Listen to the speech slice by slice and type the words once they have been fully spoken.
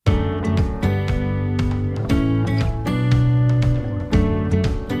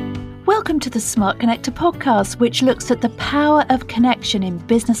Welcome to the Smart Connector podcast, which looks at the power of connection in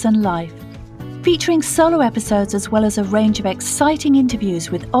business and life. Featuring solo episodes as well as a range of exciting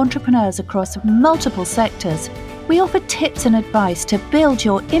interviews with entrepreneurs across multiple sectors, we offer tips and advice to build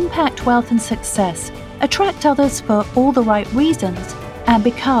your impact, wealth and success, attract others for all the right reasons, and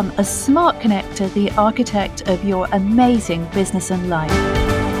become a smart connector, the architect of your amazing business and life.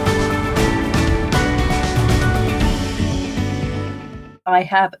 I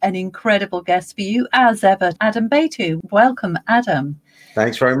have an incredible guest for you, as ever, Adam Baetu. Welcome, Adam.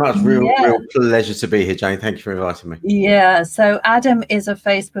 Thanks very much. Real pleasure to be here, Jane. Thank you for inviting me. Yeah, so Adam is a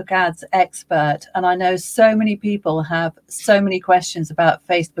Facebook ads expert, and I know so many people have so many questions about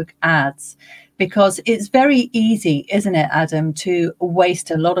Facebook ads because it's very easy, isn't it, Adam, to waste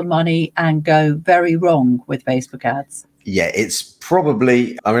a lot of money and go very wrong with Facebook ads? Yeah, it's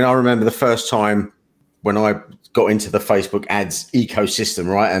probably, I remember the first time when I got into the Facebook ads ecosystem,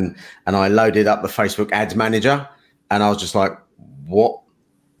 right? And I loaded up the Facebook ads manager and I was just like, what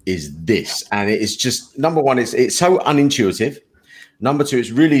is this? And it is just, number one, it's so unintuitive. Number two, it's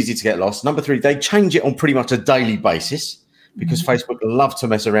really easy to get lost. Number three, they change it on pretty much a daily basis because Facebook love to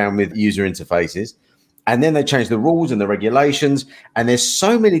mess around with user interfaces. And then they change the rules and the regulations. And there's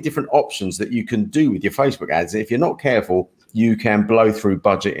so many different options that you can do with your Facebook ads. If you're not careful, you can blow through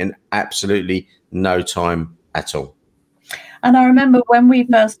budget in absolutely no time at all. And I remember when we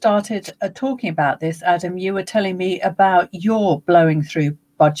first started talking about this, Adam, you were telling me about your blowing through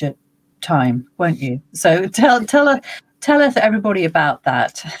budget time, weren't you? So tell us everybody about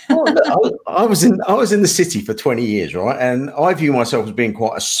that. Well, look, I was in the city for 20 years, right? And I view myself as being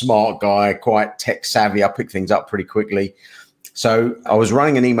quite a smart guy, quite tech savvy. I pick things up pretty quickly. So I was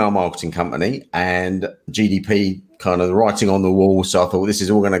running an email marketing company and GDP kind of writing on the wall. So I thought this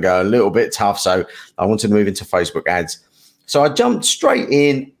is all going to go a little bit tough. So I wanted to move into Facebook ads. So I jumped straight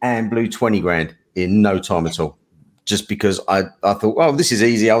in and blew 20 grand in no time at all. Just because I thought, well, this is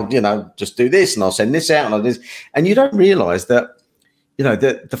easy. I'll, just do this and I'll send this out and I'll do this. And you don't realize that,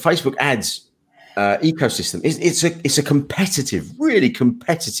 the Facebook ads ecosystem it's a competitive, really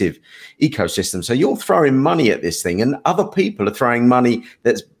competitive ecosystem. So you're throwing money at this thing and other people are throwing money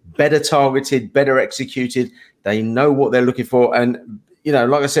that's better targeted, better executed. They know what they're looking for. And,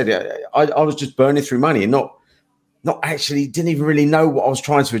 like I said, I was just burning through money and not actually didn't even really know what I was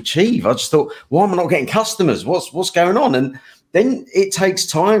trying to achieve. I just thought, why am I not getting customers? What's going on? And then it takes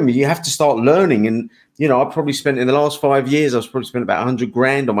time. You have to start learning. And, I probably spent in the last 5 years, I've probably spent about 100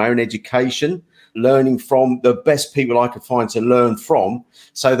 grand on my own education, learning from the best people I could find to learn from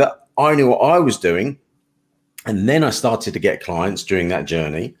so that I knew what I was doing. And then I started to get clients during that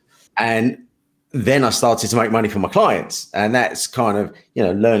journey. And then I started to make money for my clients. And that's kind of,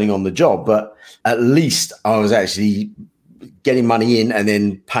 learning on the job. But at least I was actually getting money in and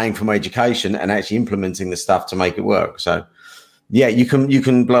then paying for my education and actually implementing the stuff to make it work. So, yeah, you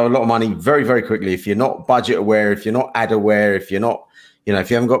can blow a lot of money very, very quickly if you're not budget aware, if you're not ad aware, if you're not, if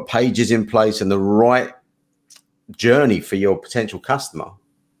you haven't got pages in place and the right journey for your potential customer,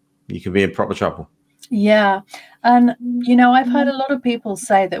 you can be in proper trouble. Yeah. And, I've heard a lot of people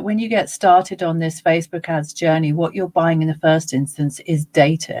say that when you get started on this Facebook ads journey, what you're buying in the first instance is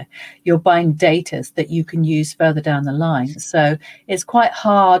data. You're buying data that you can use further down the line. So it's quite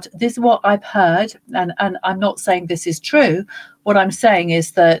hard. This is what I've heard. And I'm not saying this is true. What I'm saying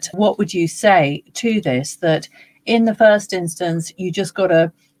is that what would you say to this? That in the first instance, you just got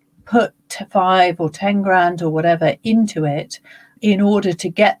to put 5 or 10 grand or whatever into it in order to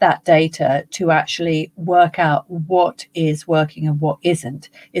get that data to actually work out what is working and what isn't.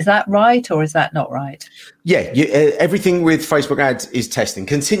 Is that right or is that not right? Yeah, everything with Facebook ads is testing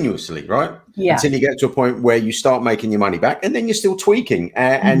continuously, right? Yeah. Until you get to a point where you start making your money back and then you're still tweaking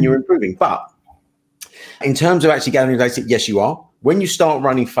and you're improving. But in terms of actually gathering data, yes, you are. When you start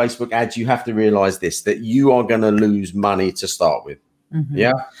running Facebook ads, you have to realize this, that you are going to lose money to start with. Mm-hmm.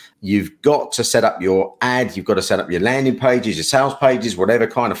 Yeah. You've got to set up your ad. You've got to set up your landing pages, your sales pages, whatever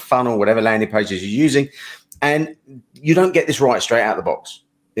kind of funnel, whatever landing pages you're using. And you don't get this right straight out of the box.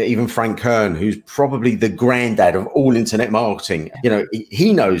 Even Frank Kern, who's probably the granddad of all internet marketing,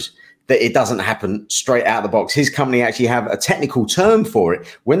 he knows that it doesn't happen straight out of the box. His company actually have a technical term for it.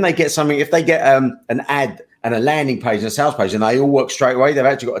 When they get something, if they get an ad and a landing page and a sales page and they all work straight away, they've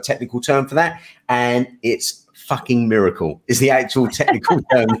actually got a technical term for that. And it's fucking miracle is the actual technical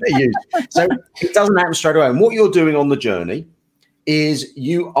term they use. So it doesn't happen straight away. And what you're doing on the journey is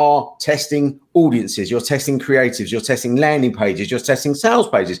you are testing audiences, you're testing creatives, you're testing landing pages, you're testing sales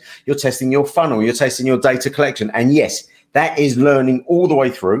pages, you're testing your funnel, you're testing your data collection. And yes, that is learning all the way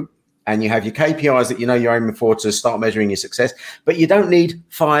through. and you have your KPIs that you know you're aiming for to start measuring your success. But you don't need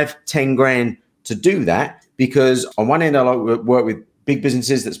 5-10 grand to do that, because on one end, I like to work with big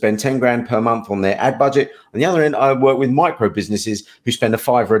businesses that spend 10 grand per month on their ad budget. On the other end, I work with micro businesses who spend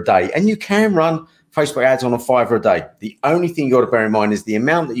 $5 a day. And you can run Facebook ads on $5 a day. The only thing you got to bear in mind is the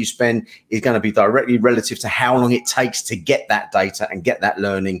amount that you spend is going to be directly relative to how long it takes to get that data and get that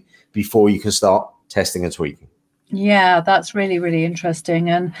learning before you can start testing and tweaking. Yeah, that's really, really interesting.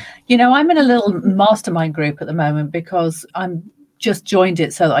 And, I'm in a little mastermind group at the moment because I'm just joined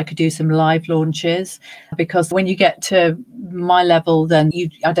it so that I could do some live launches, because when you get to my level, then you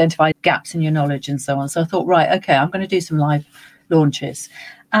identify gaps in your knowledge and so on. So I thought, right, okay, I'm going to do some live launches.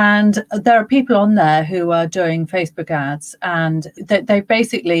 And there are people on there who are doing Facebook ads, and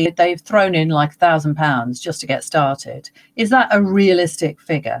they've thrown in like £1,000 just to get started. Is that a realistic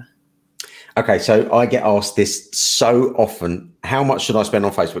figure? Okay, so I get asked this so often: how much should I spend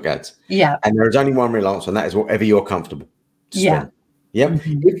on Facebook ads? Yeah. And there is only one real answer, and that is whatever you're comfortable to spend. Yeah.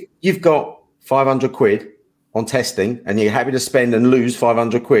 Mm-hmm. If you've got 500 quid on testing and you're happy to spend and lose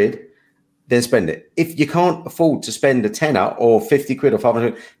 500 quid, then spend it. If you can't afford to spend a tenner or 50 quid or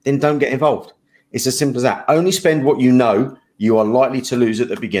 500, then don't get involved. It's as simple as that. Only spend what you know you are likely to lose at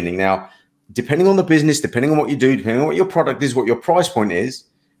the beginning. Now, depending on the business, depending on what you do, depending on what your product is, what your price point is,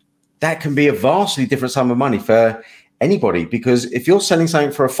 that can be a vastly different sum of money for anybody. Because if you're selling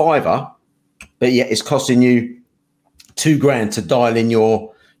something for £5, but yet it's costing you £2,000 to dial in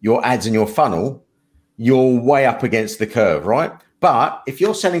your ads and your funnel, you're way up against the curve, right? But if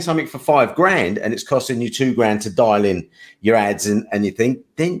you're selling something for £5,000 and it's costing you £2,000 to dial in your ads and you think,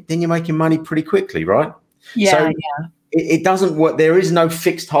 then you're making money pretty quickly, right? Yeah. So yeah. It doesn't work. There is no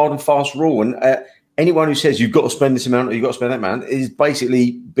fixed, hard and fast rule. And anyone who says you've got to spend this amount or you've got to spend that amount is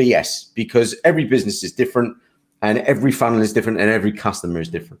basically BS, because every business is different and every funnel is different and every customer is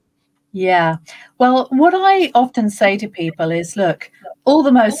different. Yeah. Well, what I often say to people is, look, all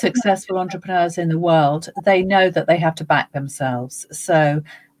the most successful entrepreneurs in the world, they know that they have to back themselves. So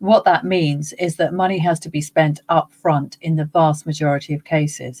what that means is that money has to be spent up front in the vast majority of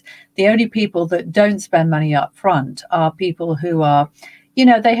cases. The only people that don't spend money up front are people who are,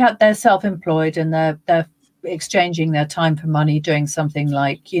 they're self-employed and they're exchanging their time for money, doing something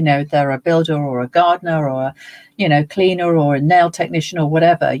like, they're a builder or a gardener or cleaner or a nail technician or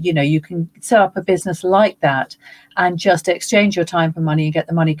whatever. You can set up a business like that and just exchange your time for money and get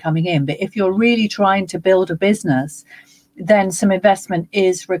the money coming in. But if you're really trying to build a business, then some investment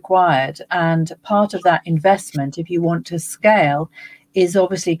is required. And part of that investment, if you want to scale, is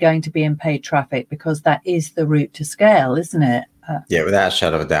obviously going to be in paid traffic, because that is the route to scale, isn't it? Yeah, without a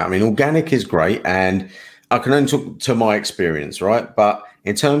shadow of a doubt. I mean, organic is great, and I can only talk to my experience, right? But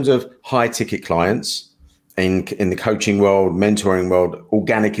in terms of high ticket clients in the coaching world, mentoring world,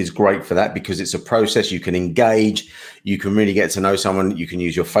 organic is great for that, because it's a process. You can engage, you can really get to know someone. You can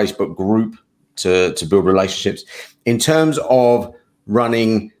use your Facebook group to build relationships. In terms of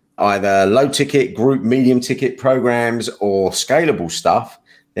running either low ticket, group, medium ticket programs or scalable stuff,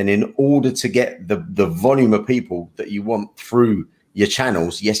 then in order to get the volume of people that you want through your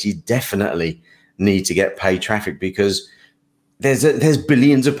channels, yes, you definitely need to get paid traffic, because there's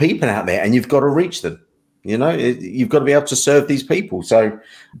billions of people out there and you've got to reach them. You've got to be able to serve these people. So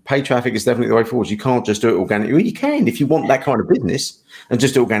paid traffic is definitely the way forward. You can't just do it organically. Well, you can if you want that kind of business and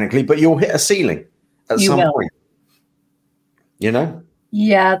just do it organically, but you'll hit a ceiling at some point.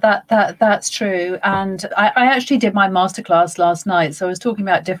 Yeah, that's true. And I actually did my masterclass last night. So I was talking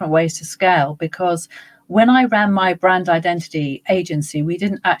about different ways to scale, because when I ran my brand identity agency, we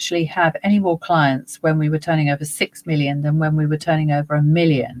didn't actually have any more clients when we were turning over 6 million than when we were turning over 1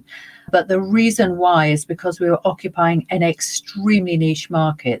 million. But the reason why is because we were occupying an extremely niche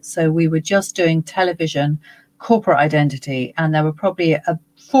market. So we were just doing television, corporate identity, and there were probably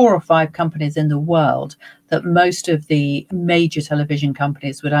 4 or 5 companies in the world that most of the major television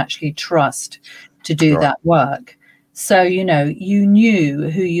companies would actually trust to do that work. So, you knew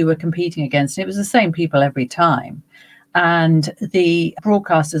who you were competing against. And it was the same people every time. And the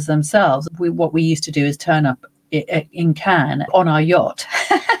broadcasters themselves, what we used to do is turn up in Cannes on our yacht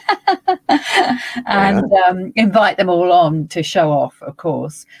and invite them all on to show off, of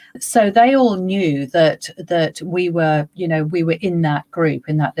course. So they all knew that we were in that group,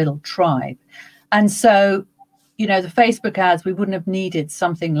 in that little tribe. And so, the Facebook ads, we wouldn't have needed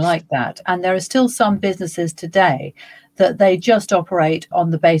something like that. And there are still some businesses today that they just operate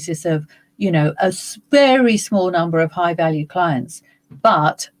on the basis of, a very small number of high value clients.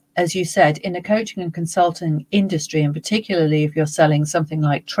 But as you said, in the coaching and consulting industry, and particularly if you're selling something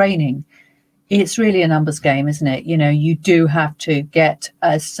like training, It's really a numbers game, isn't it? You do have to get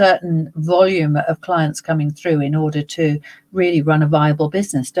a certain volume of clients coming through in order to really run a viable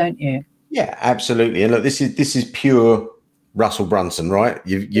business, don't you? Yeah, absolutely. And look, this is pure Russell Brunson, right?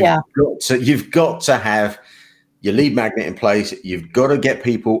 Yeah. You've got to have your lead magnet in place. You've got to get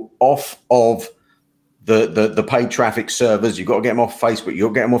people off of the paid traffic servers. You've got to get them off Facebook. You've got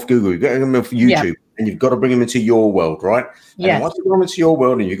to get them off Google. You've got to get them off Yeah. YouTube, and you've got to bring them into your world, right? And then Yes. once you've got them into your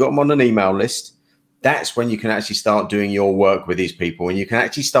world and you've got them on an email list, that's when you can actually start doing your work with these people, and you can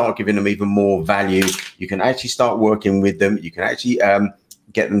actually start giving them even more value. You can actually start working with them. You can actually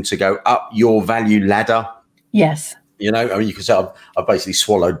get them to go up your value ladder. Yes. I mean, you can say I've basically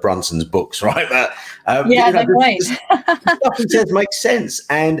swallowed Brunson's books, right? But they're great. the stuff he says makes sense.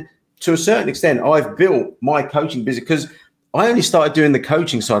 And to a certain extent, I've built my coaching business because I only started doing the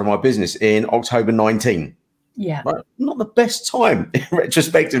coaching side of my business in October 19. Yeah. Right? Not the best time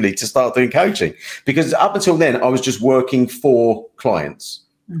retrospectively to start doing coaching, because up until then I was just working for clients.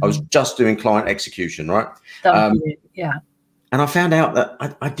 I was just doing client execution, right? Yeah. And I found out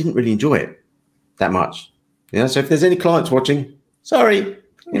that I didn't really enjoy it that much. So if there's any clients watching, sorry,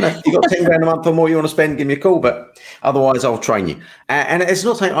 if you've got 10 grand a month or more you want to spend, give me a call. But otherwise, I'll train you. And it's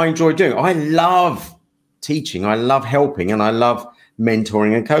not something I enjoy doing. I love teaching. I love helping, and I love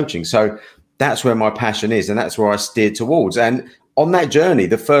mentoring and coaching. So that's where my passion is, and that's where I steered towards. And on that journey,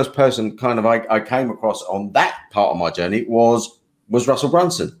 the first person I came across on that part of my journey was Russell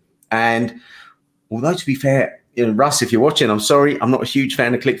Brunson. And although, to be fair, Russ, if you're watching, I'm sorry, I'm not a huge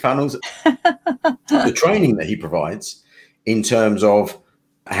fan of ClickFunnels. The training that he provides in terms of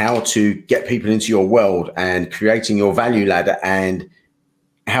how to get people into your world and creating your value ladder and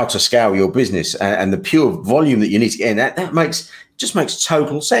how to scale your business and the pure volume that you need to get in, that just makes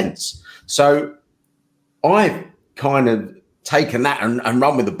total sense. So I've kind of taken that and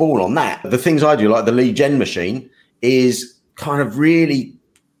run with the ball on that. The things I do, like the lead gen machine, is kind of really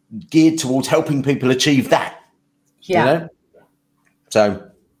geared towards helping people achieve that. Yeah. So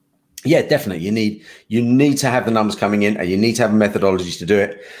yeah, definitely. You need to have the numbers coming in, and you need to have methodologies to do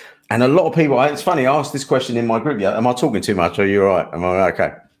it. And a lot of people, it's funny, I asked this question in my group. Yeah, am I talking too much? Are you all right? Am I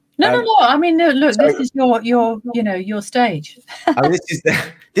okay? No. I mean, no, look, this is your stage.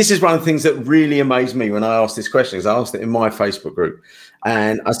 This is one of the things that really amazed me when I asked this question, because I asked it in my Facebook group.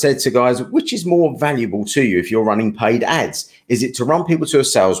 And I said to guys, which is more valuable to you if you're running paid ads? Is it to run people to a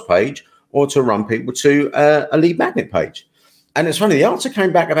sales page or to run people to a lead magnet page? And it's funny, the answer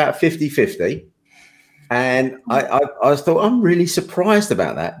came back about 50-50. And I thought, I'm really surprised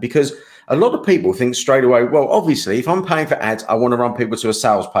about that, because a lot of people think straight away, well, obviously, if I'm paying for ads, I want to run people to a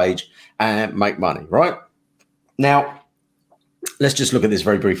sales page and make money, right? Now, let's just look at this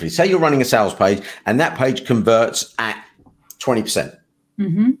very briefly. Say you're running a sales page and that page converts at 20%.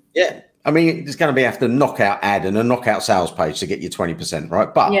 Mm-hmm. Yeah. I mean, it's going to be after a knockout ad and a knockout sales page to get you 20%,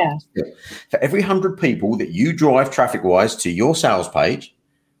 right? But for every 100 people that you drive traffic-wise to your sales page,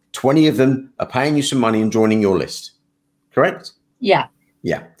 20 of them are paying you some money and joining your list, correct? Yeah.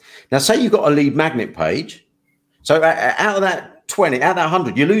 Yeah. Now, say you've got a lead magnet page. So out of that 20, out of that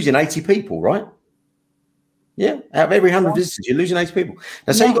 100, you're losing 80 people, right? Yeah. Out of every 100 visitors, you're losing 80 people.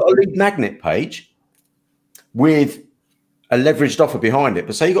 Now, say you've got a lead magnet page with a leveraged offer behind it,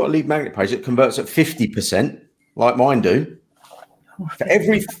 but say you've got a lead magnet page that converts at 50%, like mine do. For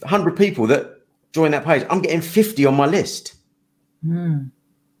every 100 people that join that page, I'm getting 50 on my list.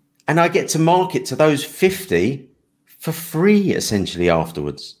 And I get to market to those 50 for free, essentially,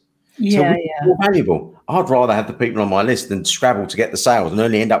 afterwards. So more valuable. I'd rather have the people on my list than scrabble to get the sales and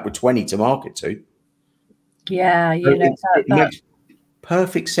only end up with 20 to market to. Yeah, it makes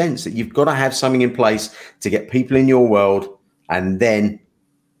perfect sense that you've got to have something in place to get people in your world and then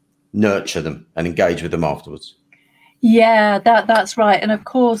nurture them and engage with them afterwards. Yeah, that's right. And of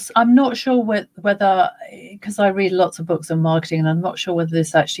course, I'm not sure whether, because I read lots of books on marketing, and I'm not sure whether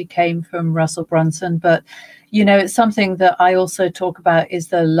this actually came from Russell Brunson, but, it's something that I also talk about is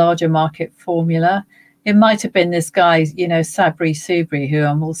the larger market formula. It might have been this guy, Sabri Subri, who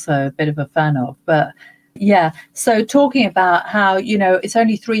I'm also a bit of a fan of, but yeah. So talking about how, it's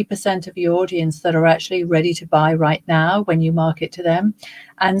only 3% of your audience that are actually ready to buy right now when you market to them.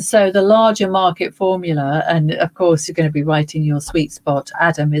 And so the larger market formula, and of course, you're going to be right in your sweet spot,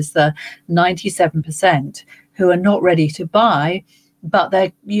 Adam, is the 97% who are not ready to buy, but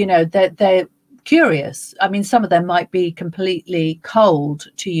they're curious. I mean, some of them might be completely cold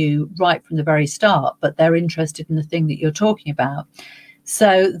to you right from the very start, but they're interested in the thing that you're talking about.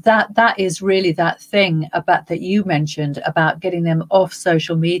 So that is really that thing about that you mentioned about getting them off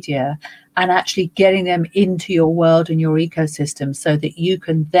social media and actually getting them into your world and your ecosystem so that you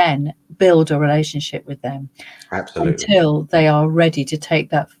can then build a relationship with them Absolutely. until they are ready to take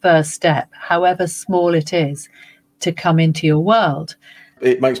that first step, however small it is, to come into your world.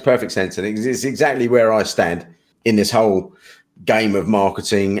 It makes perfect sense. And it's exactly where I stand in this whole game of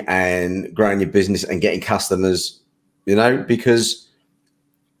marketing and growing your business and getting customers, because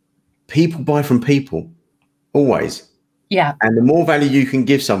people buy from people always. Yeah. And the more value you can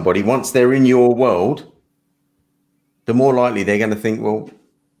give somebody once they're in your world, the more likely they're going to think, well,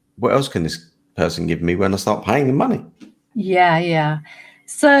 what else can this person give me when I start paying them money? Yeah, yeah.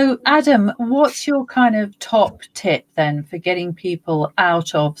 So, Adam, what's your kind of top tip then for getting people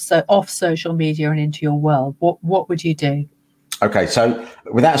out of off social media and into your world? What would you do? Okay, so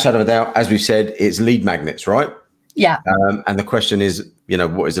without a shadow of a doubt, as we've said, it's lead magnets, right? Yeah. And the question is,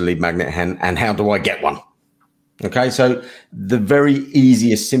 what is a lead magnet and how do I get one? Okay, so the very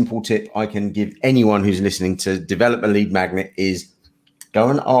easiest, simple tip I can give anyone who's listening to develop a lead magnet is go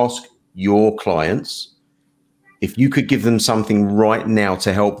and ask your clients if you could give them something right now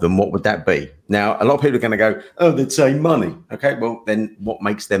to help them, what would that be? Now, a lot of people are going to go, oh, they'd say money. Okay, well, then what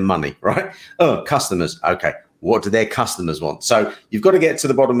makes them money, right? Oh, customers. Okay, what do their customers want? So you've got to get to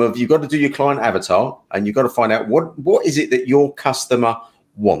the bottom of, you've got to do your client avatar and you've got to find out what is it that your customer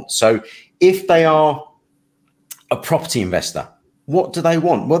wants. So if they are a property investor, what do they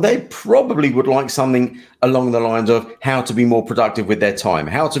want? Well, they probably would like something along the lines of how to be more productive with their time,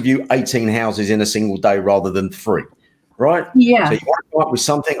 how to view 18 houses in a single day rather than 3, right? Yeah. So you want to come up with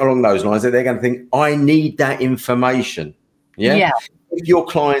something along those lines that they're going to think, I need that information. Yeah. Yeah. If your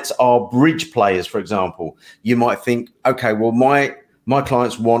clients are bridge players, for example, you might think, okay, well, my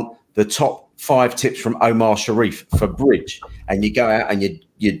clients want the top 5 tips from Omar Sharif for bridge. And you go out and you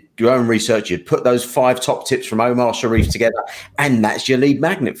do your own research, you'd put those 5 top tips from Omar Sharif together, and that's your lead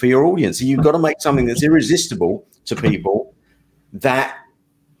magnet for your audience. So you've got to make something that's irresistible to people that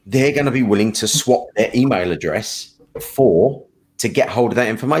they're going to be willing to swap their email address to get hold of that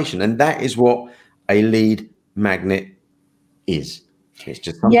information. And that is what a lead magnet is. It's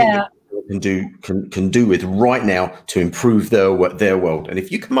just something that people can do with right now to improve their world. And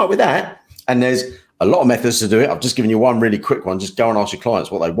if you come up with that, and there's a lot of methods to do it. I've just given you one really quick one. Just go and ask your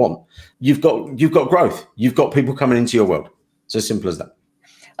clients what they want. You've got growth. You've got people coming into your world. It's as simple as that.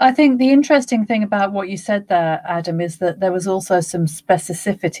 I think the interesting thing about what you said there, Adam, is that there was also some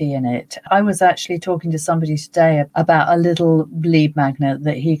specificity in it. I was actually talking to somebody today about a little lead magnet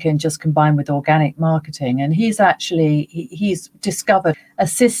that he can just combine with organic marketing. And he's discovered a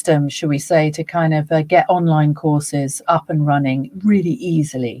system, shall we say, to kind of get online courses up and running really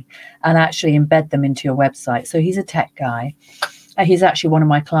easily and actually embed them into your website. So he's a tech guy. He's actually one of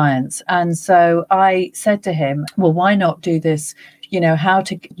my clients. And so I said to him, well, why not do this? How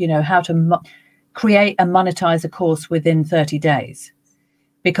to create and monetize a course within 30 days,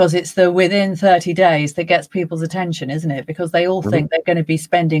 because it's the within 30 days that gets people's attention, isn't it? Because they all think they're going to be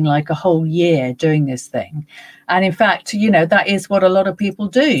spending like a whole year doing this thing. And in fact, that is what a lot of people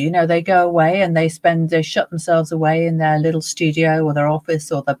do. They go away and they shut themselves away in their little studio or their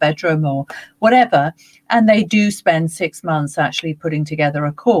office or their bedroom or whatever. And they do spend 6 months actually putting together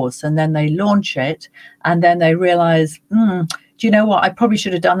a course, and then they launch it and then they realize, do you know what? I probably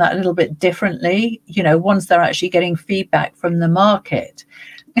should have done that a little bit differently, once they're actually getting feedback from the market.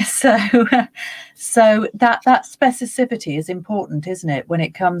 So that specificity is important, isn't it, when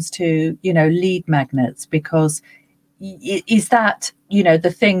it comes to, lead magnets, because is that,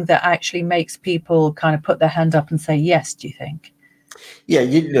 the thing that actually makes people kind of put their hand up and say yes, do you think? Yeah,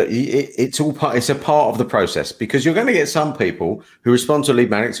 it's a part of the process, because you're going to get some people who respond to lead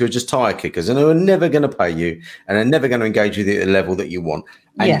magnets who are just tire kickers and who are never going to pay you and are never going to engage with you at the level that you want.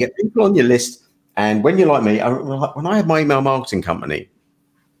 And you get people on your list. And when you're like me, when I had my email marketing company,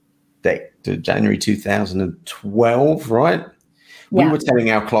 January 2012, right? We were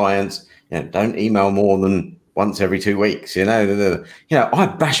telling our clients, don't email more than once every 2 weeks.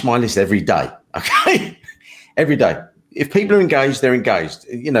 I bash my list every day. Okay, every day. If people are engaged, they're engaged.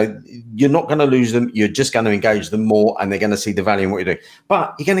 You're not going to lose them. You're just going to engage them more, and they're going to see the value in what you're doing.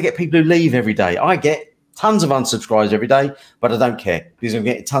 But you're going to get people who leave every day. I get tons of unsubscribes every day, but I don't care, because I'm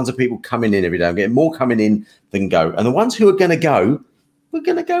getting tons of people coming in every day. I'm getting more coming in than go. And the ones who are going to go, we're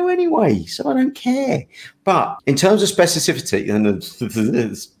going to go anyway. So I don't care. But in terms of specificity,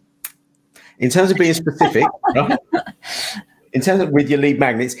 in terms of being specific, right? In terms of with your lead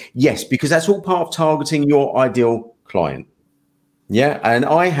magnets, yes, because that's all part of targeting your ideal client. Yeah. And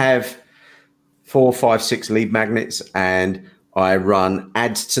I have 4, 5, 6 lead magnets, and I run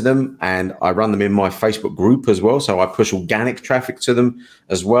ads to them, and I run them in my Facebook group as well. So I push organic traffic to them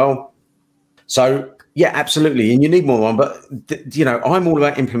as well. So yeah, absolutely. And you need more than one, but I'm all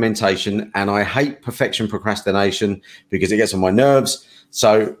about implementation, and I hate perfection procrastination because it gets on my nerves.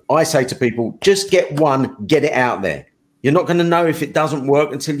 So I say to people, just get one, get it out there. You're not going to know if it doesn't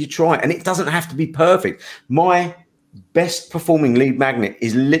work until you try it. And it doesn't have to be perfect. My best performing lead magnet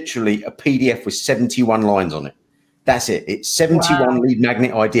is literally a PDF with 71 lines on it. That's it. It's 71 lead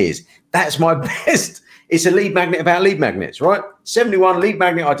magnet ideas. That's my best. It's a lead magnet about lead magnets, right? 71 lead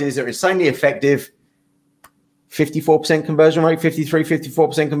magnet ideas that are insanely effective. 54% conversion rate,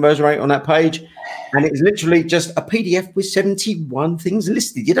 54% conversion rate on that page. And it's literally just a PDF with 71 things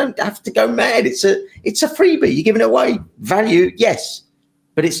listed. You don't have to go mad. It's a freebie. You're giving it away. Value, yes.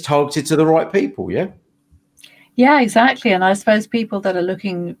 But it's targeted to the right people, yeah? Yeah, exactly. And I suppose people that are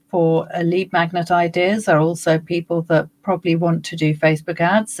looking for a lead magnet ideas are also people that probably want to do Facebook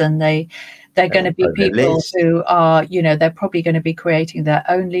ads, and they're going to be people who are, they're probably going to be creating their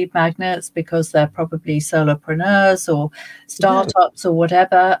own lead magnets because they're probably solopreneurs or startups or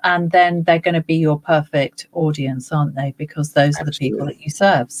whatever. And then they're going to be your perfect audience, aren't they? Because those are the people that you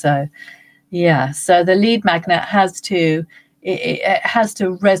serve. So, yeah. So the lead magnet has to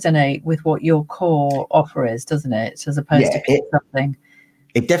resonate with what your core offer is, doesn't it? As opposed to something.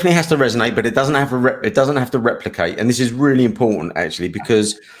 It definitely has to resonate, but it doesn't have to replicate. And this is really important, actually,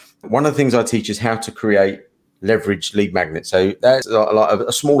 because one of the things I teach is how to create leveraged lead magnets. So that's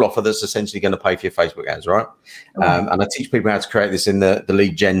a small offer that's essentially going to pay for your Facebook ads, right? And I teach people how to create this in the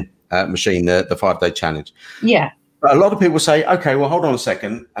lead gen machine, the 5-day challenge. Yeah. But a lot of people say, okay, well, hold on a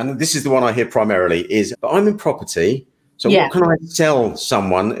second. And this is the one I hear primarily is, but I'm in property. So what can I sell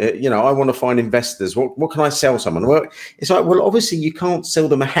someone? I want to find investors. What can I sell someone? Well, it's like, well, obviously you can't sell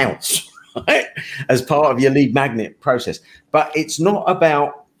them a house, right? As part of your lead magnet process. But it's not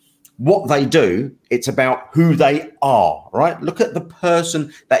about what they do. It's about who they are, right? Look at the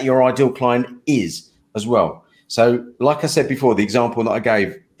person that your ideal client is as well. So like I said before, the example that I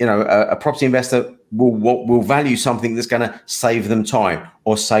gave, a property investor will value something that's going to save them time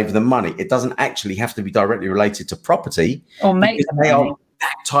or save them money. It doesn't actually have to be directly related to property or make them money. They are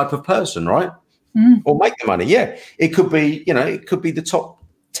that type of person, right? Or make the money. Yeah. It could be, it could be the top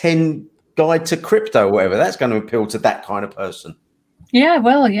 10 guide to crypto or whatever. That's going to appeal to that kind of person. Yeah.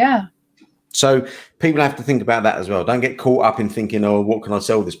 Well, yeah. So people have to think about that as well. Don't get caught up in thinking, oh, what can I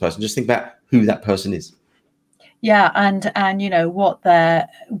sell this person? Just think about who that person is. Yeah, and what they're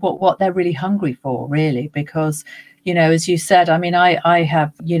really hungry for, really, because as you said, I mean, I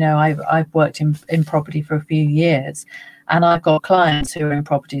have I've worked in property for a few years, and I've got clients who are in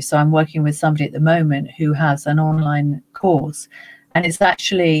property. So I'm working with somebody at the moment who has an online course, and it's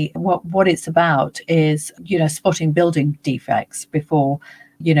actually what it's about is spotting building defects before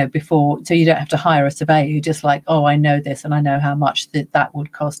so you don't have to hire a surveyor. You're just like, oh, I know this and I know how much that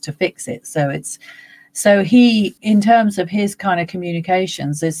would cost to fix it. So he, in terms of his kind of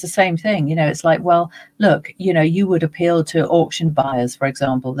communications, it's the same thing. It's like, well, look, you would appeal to auction buyers, for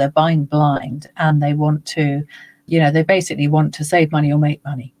example. They're buying blind and they want to, they basically want to save money or make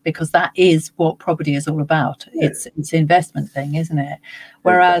money, because that is what property is all about. Yeah. It's an investment thing, isn't it?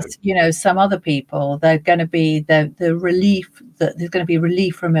 Whereas, some other people, they're going to be the relief, that there's going to be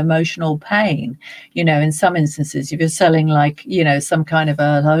relief from emotional pain. In some instances, if you're selling like, some kind of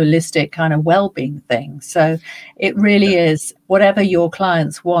a holistic kind of well-being thing. So it really is whatever your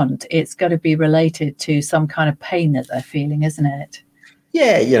clients want, it's got to be related to some kind of pain that they're feeling, isn't it?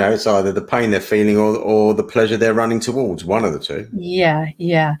 Yeah, it's either the pain they're feeling or the pleasure they're running towards, one of the two. Yeah.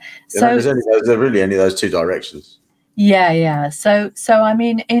 There's really only those two directions. Yeah. So I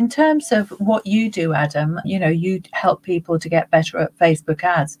mean, in terms of what you do, Adam, you help people to get better at Facebook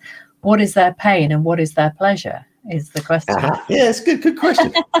ads. What is their pain and what is their pleasure is the question. Yeah, it's a good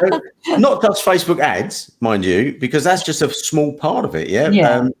question. So, not just Facebook ads, mind you, because that's just a small part of it.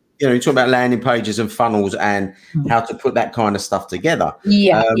 Yeah. You talk about landing pages and funnels and how to put that kind of stuff together.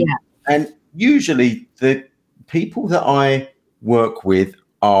 Yeah. And usually the people that I work with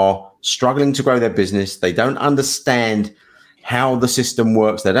are struggling to grow their business. They don't understand how the system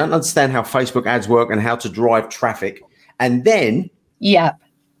works. They don't understand how Facebook ads work and how to drive traffic. And then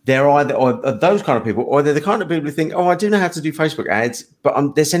they're either those kind of people, or they're the kind of people who think, oh, I do know how to do Facebook ads,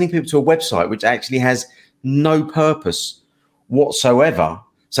 but they're sending people to a website which actually has no purpose whatsoever.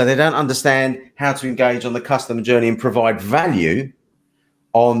 So they don't understand how to engage on the customer journey and provide value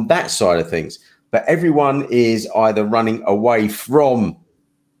on that side of things. But everyone is either running away from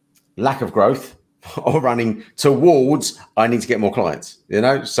lack of growth or running towards, I need to get more clients,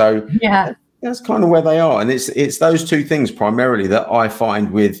 So That's kind of where they are. And it's those two things primarily that I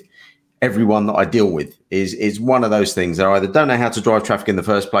find with everyone that I deal with is one of those things. They either don't know how to drive traffic in the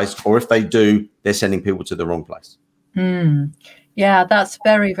first place, or if they do, they're sending people to the wrong place. Yeah, that's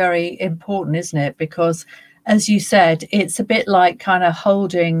very, very important, isn't it? Because as you said, it's a bit like kind of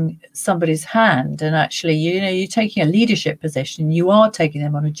holding somebody's hand, and actually, you're taking a leadership position. You are taking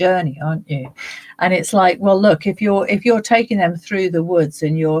them on a journey, aren't you? And it's like, well, look, if you're taking them through the woods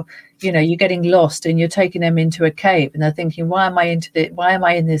and you're getting lost and you're taking them into a cave and they're thinking, why am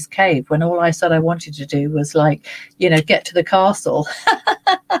I in this cave when all I said I wanted to do was get to the castle.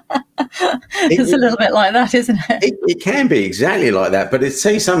 It's a little bit like that, isn't it? It can be exactly like that. But it's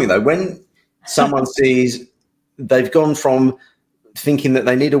something though, when someone sees they've gone from thinking that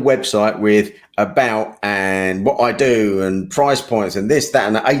they need a website with about and what I do and price points and this,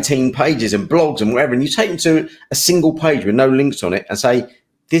 that, and 18 pages and blogs and whatever, and you take them to a single page with no links on it and say,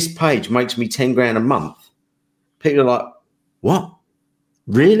 this page makes me 10 grand a month. People are like, what?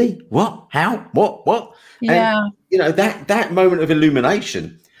 Really? What? How? What? Yeah. And, that moment of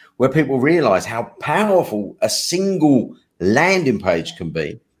illumination where people realize how powerful a single landing page can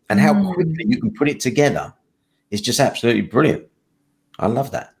be and how quickly you can put it together is just absolutely brilliant. I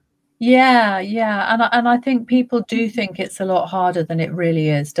love that. Yeah. And I think people do think it's a lot harder than it really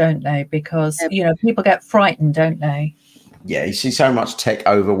is, don't they? Because, people get frightened, don't they? Yeah, you see so much tech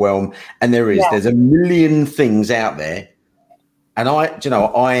overwhelm, and there's a million things out there. And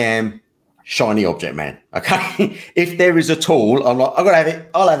I am shiny object man. Okay. If there is a tool, I'm like, I'm going to have it.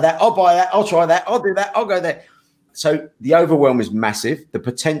 I'll have that. I'll buy that. I'll try that. I'll do that. I'll go there. So the overwhelm is massive. The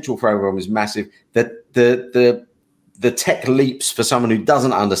potential for overwhelm is massive. The tech leaps for someone who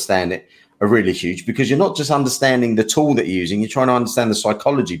doesn't understand it are really huge, because you're not just understanding the tool that you're using, you're trying to understand the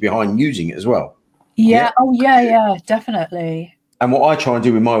psychology behind using it as well. Yeah. Oh, yeah, definitely. And what I try and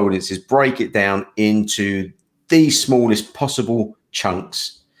do with my audience is break it down into the smallest possible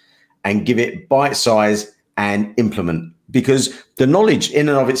chunks and give it bite size and implement, because the knowledge in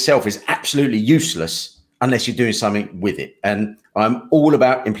and of itself is absolutely useless unless you're doing something with it. And I'm all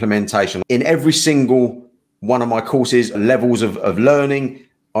about implementation. In every single one of my courses, levels of learning,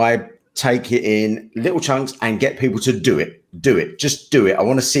 I take it in little chunks and get people to do it. Just do it. I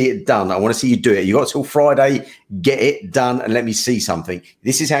want to see it done. I want to see you do it. You got till Friday, get it done and let me see something.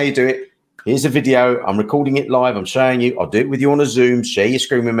 This is how you do it. Here's a video. I'm recording it live. I'm showing you. I'll do it with you on a Zoom. Share your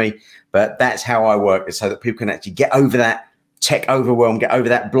screen with me. But that's how I work, is so that people can actually get over that tech overwhelm, get over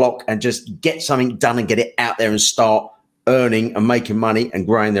that block, and just get something done and get it out there and start earning and making money and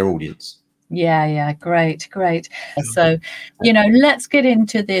growing their audience. Yeah. Great. So, let's get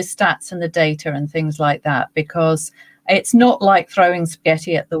into the stats and the data and things like that, because it's not like throwing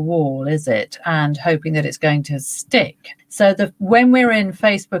spaghetti at the wall, is it? And hoping that it's going to stick. So when we're in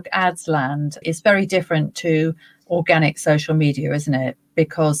Facebook ads land, it's very different to organic social media, isn't it?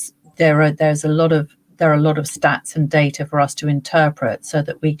 Because there are a lot of stats and data for us to interpret so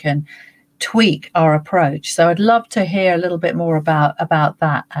that we can tweak our approach. So I'd love to hear a little bit more about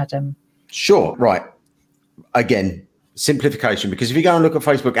that, Adam. Sure. Right. Again, simplification, because if you go and look at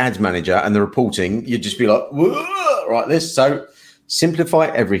Facebook Ads Manager and the reporting, you'd just be like, whoa, right, this. So simplify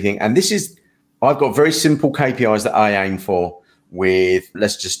everything. And I've got very simple KPIs that I aim for with,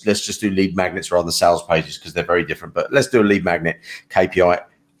 let's just do lead magnets rather than sales pages, because they're very different, but let's do a lead magnet KPI.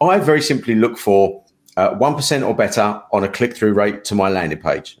 I very simply look for 1% or better on a click-through rate to my landing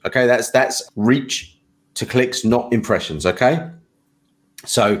page. Okay. That's reach to clicks, not impressions. Okay.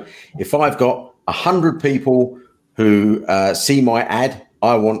 So if I've got 100 people who see my ad,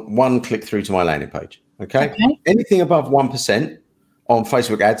 I want 1 click through to my landing page. Okay. Anything above 1% on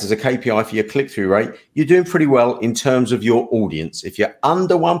Facebook ads as a KPI for your click-through rate, you're doing pretty well in terms of your audience. If you're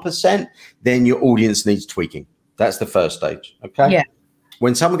under 1%, then your audience needs tweaking. That's the first stage. Okay. Yeah.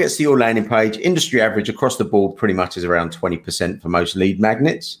 When someone gets to your landing page, industry average across the board pretty much is around 20% for most lead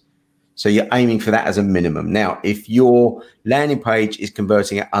magnets. So you're aiming for that as a minimum. Now, if your landing page is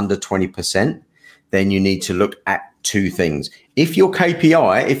converting at under 20%, then you need to look at 2 things. If your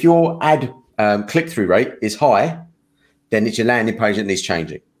KPI, if your ad click-through rate is high, then it's your landing page that needs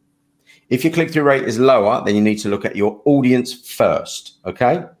changing. If your click-through rate is lower, then you need to look at your audience first,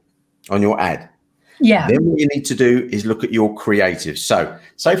 okay, on your ad. Yeah. Then what you need to do is look at your creative. So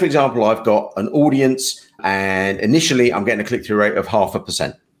say, for example, I've got an audience and initially I'm getting a click-through rate of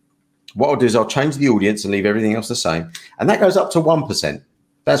 0.5%. What I'll do is I'll change the audience and leave everything else the same. And that goes up to 1%.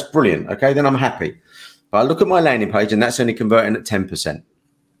 That's brilliant. Okay, then I'm happy. But I look at my landing page and that's only converting at 10%.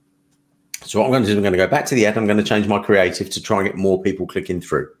 So what I'm going to do is I'm going to go back to the ad. I'm going to change my creative to try and get more people clicking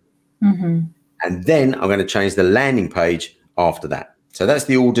through. Mm-hmm. And then I'm going to change the landing page after that. So that's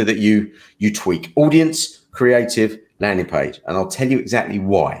the order that you tweak: audience, creative, landing page. And I'll tell you exactly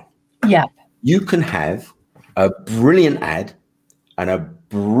why. Yeah. You can have a brilliant ad and a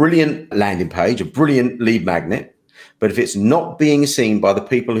brilliant landing page, a brilliant lead magnet, but if it's not being seen by the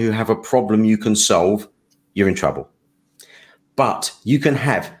people who have a problem you can solve, you're in trouble. But you can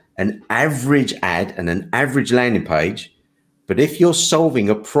have an average ad and an average landing page, but if you're solving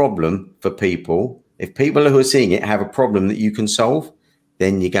a problem for people, if people who are seeing it have a problem that you can solve,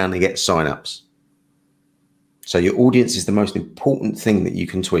 then you're going to get signups. So your audience is the most important thing that you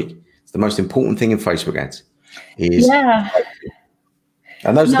can tweak. It's the most important thing in Facebook ads. Yeah.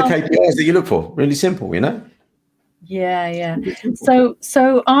 And those are the KPIs that you look for. Really simple, you know? Yeah.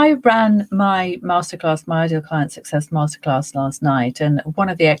 So I ran my masterclass, my Ideal Client Success masterclass last night. And one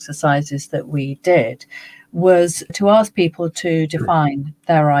of the exercises that we did was to ask people to define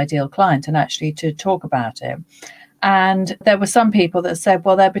their ideal client and actually to talk about it. And there were some people that said,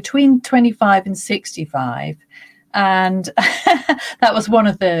 well, they're between 25 and 65. And that was one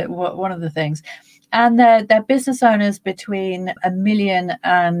of the things. And they're business owners between 1 million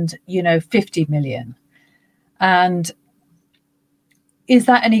and 50 million. And is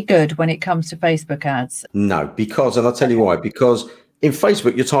that any good when it comes to Facebook ads? No, because, and I'll tell you why, because in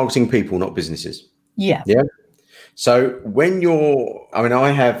Facebook, you're targeting people, not businesses. Yeah. So when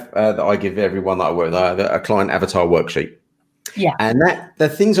I have that I give everyone that I work with a client avatar worksheet. Yeah. And the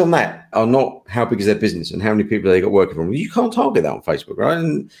things on that are not how big is their business and how many people they got working for them. You can't target that on Facebook, right?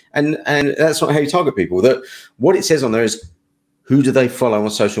 And that's not how you target people. That what it says on there is, who do they follow on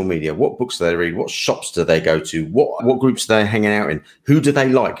social media? What books do they read? What shops do they go to? What groups are they hanging out in? Who do they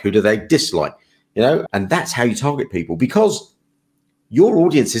like? Who do they dislike? And that's how you target people, because your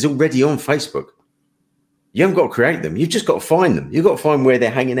audience is already on Facebook. You haven't got to create them. You've just got to find them. You've got to find where they're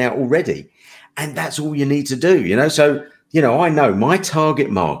hanging out already. And that's all you need to do, So, I know my target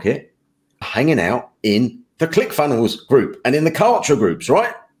market hanging out in the ClickFunnels group and in the Kartra groups,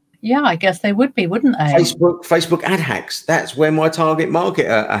 right? Yeah, I guess they would be, wouldn't they? Facebook ad hacks. That's where my target market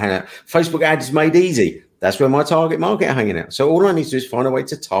are hanging out. Facebook ads made easy. That's where my target market are hanging out. So all I need to do is find a way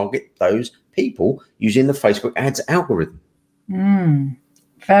to target those people using the Facebook ads algorithm.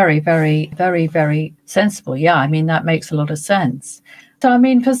 Very, very, very, very sensible. Yeah, I mean, that makes a lot of sense. So, I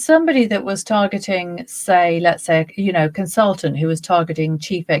mean, for somebody that was targeting, let's say, consultant who was targeting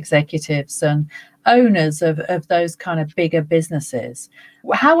chief executives and owners of those kind of bigger businesses,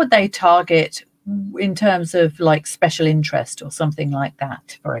 how would they target in terms of like special interest or something like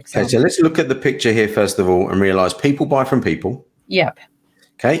that, for example? Okay, so let's look at the picture here first of all and realize people buy from people. Yep.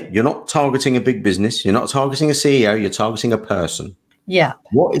 Okay, you're not targeting a big business. You're not targeting a CEO. You're targeting a person. Yeah.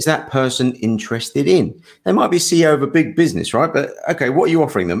 What is that person interested in? They might be CEO of a big business, right? But okay, what are you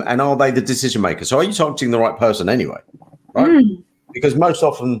offering them? And are they the decision maker? So are you targeting the right person anyway? Right? Because most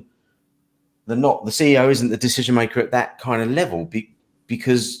often the CEO isn't the decision maker at that kind of level,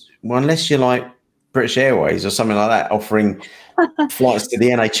 because unless you're like British Airways or something like that offering flights to the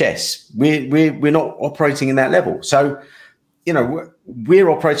NHS, we're not operating in that level. So, we're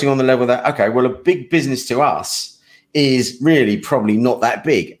operating on the level that, okay, well, a big business to us is really probably not that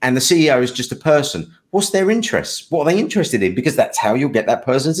big. And the CEO is just a person. What's their interests? What are they interested in? Because that's how you'll get that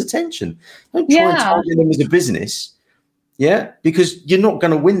person's attention. Don't try and target them as a business. Yeah, because you're not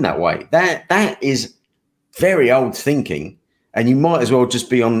going to win that way. That is very old thinking. And you might as well just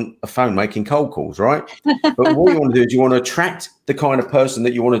be on a phone making cold calls, right? But what you want to do is you want to attract the kind of person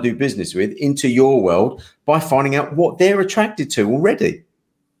that you want to do business with into your world by finding out what they're attracted to already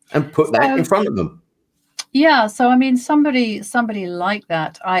and put that in front of them. Yeah. So, I mean, somebody like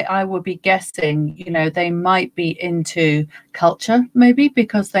that, I would be guessing, they might be into culture, maybe,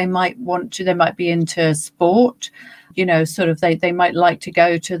 because they might be into sport, sort of they might like to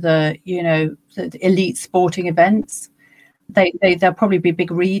go to the elite sporting events. They'll probably be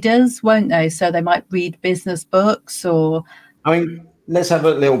big readers, won't they? So they might read business books or. I mean, let's have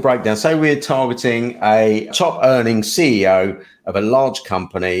a little breakdown. Say we're targeting a top earning CEO of a large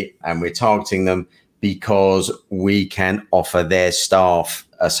company and we're targeting them because we can offer their staff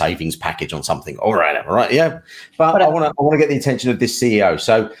a savings package on something. All right, yeah. But I want to get the attention of this CEO.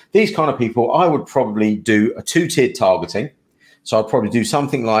 So these kind of people, I would probably do a 2-tiered targeting. So I'd probably do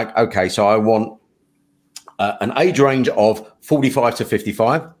something like, okay, so I want an age range of 45 to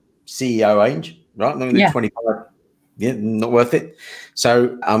 55, CEO age, right? I'm going to do 25. Yeah, not worth it.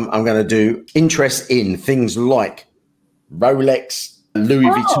 So I'm going to do interest in things like Rolex, Louis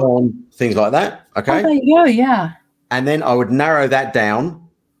Vuitton, things like that. Okay. Oh, there you go. Yeah. And then I would narrow that down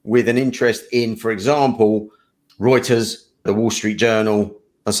with an interest in, for example, Reuters, the Wall Street Journal,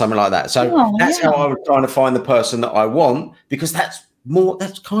 or something like that. So that's how I would try to find the person that I want, because that's more.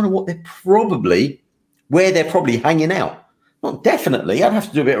 That's kind of what they're probably, where they're probably hanging out. Not definitely. I'd have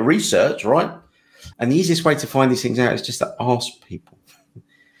to do a bit of research, right? And the easiest way to find these things out is just to ask people.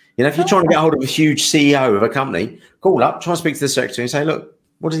 You know, if you're trying to get hold of a huge CEO of a company, call up, try and speak to the secretary and say, look,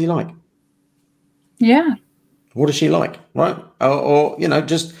 what does he like? Yeah. What does she like? Right. Or, you know,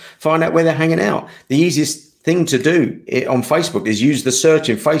 just find out where they're hanging out. The easiest thing to do on Facebook is use the search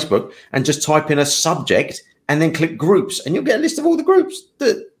in Facebook and just type in a subject and then click groups, and you'll get a list of all the groups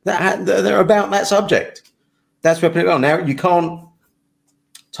that are about that subject. That's where people are. Now, you can't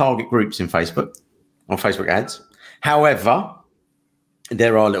target groups in Facebook, on Facebook ads. However,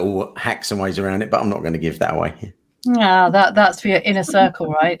 there are little hacks and ways around it, but I'm not going to give that away. No, that's for your inner circle,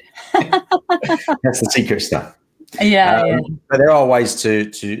 right? That's the secret stuff. Yeah. But there are ways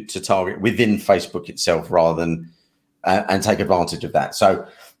to target within Facebook itself rather than and take advantage of that. So,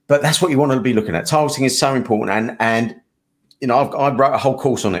 but that's what you want to be looking at. Targeting is so important, and you know, I wrote a whole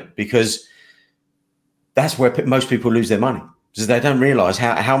course on it because that's where most people lose their money, because they don't realize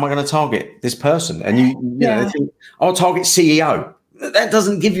how am I going to target this person, and you know, they think, I'll target CEO. That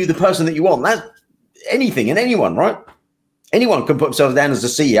doesn't give you the person that you want. That's anything and anyone, right? Anyone can put themselves down as a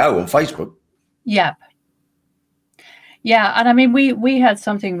CEO on Facebook. Yep. Yeah, and I mean, we had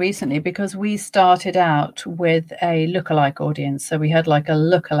something recently because we started out with a lookalike audience. So we had like a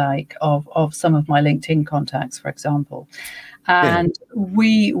lookalike of some of my LinkedIn contacts, for example. And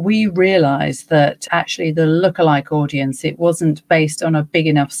we realized that actually the lookalike audience, it wasn't based on a big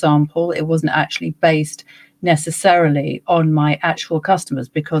enough sample. It wasn't actually based necessarily on my actual customers,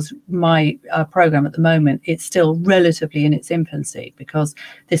 because my program at the moment, it's still relatively in its infancy, because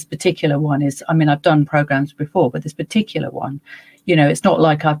this particular one is, I mean, I've done programs before, but this particular one, you know, it's not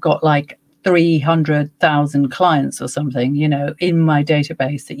like I've got like 300,000 clients or something, you know, in my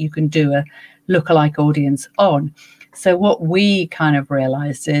database that you can do a lookalike audience on. So what we kind of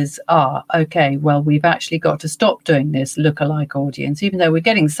realized is, okay, well, we've actually got to stop doing this lookalike audience, even though we're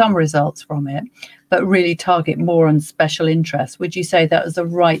getting some results from it, but really target more on special interests. Would you say that was the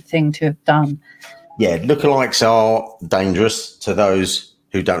right thing to have done? Yeah, lookalikes are dangerous to those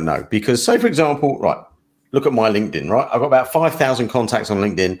who don't know. Because, say, for example, right, look at my LinkedIn, right? I've got about 5,000 contacts on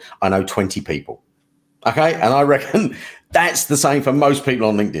LinkedIn. I know 20 people. Okay. And I reckon that's the same for most people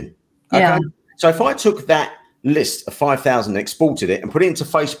on LinkedIn. Okay. Yeah. So if I took that list of 5,000, exported it and put it into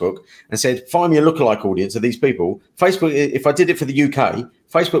Facebook and said, find me a lookalike audience of these people, Facebook, if I did it for the UK,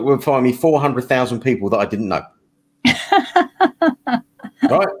 Facebook would find me 400,000 people that I didn't know.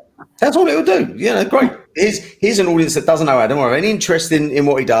 Right? That's all it would do. You know, great. Here's an audience that doesn't know Adam or have any interest in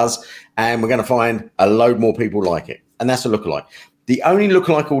what he does, and we're going to find a load more people like it. And that's a lookalike. The only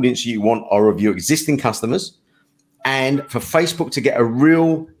lookalike audience you want are of your existing customers. And for Facebook to get a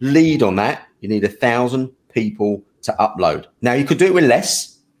real lead on that, you need 1,000 people to upload. Now, you could do it with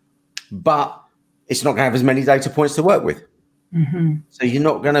less, but it's not going to have as many data points to work with. Mm-hmm. So you're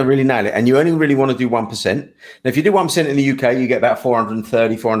not going to really nail it. And you only really want to do 1%. Now, if you do 1% in the UK, you get about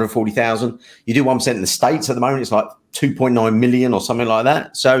 440,000. You do 1% in the States at the moment, it's like 2.9 million or something like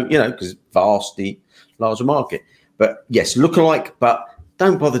that. So, you know, because it's vastly larger market. But yes, lookalike, but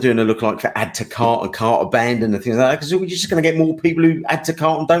don't bother doing a lookalike for add to cart and cart abandon and things like that, because you're just going to get more people who add to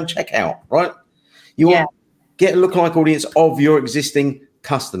cart and don't check out, right? You want to get a lookalike audience of your existing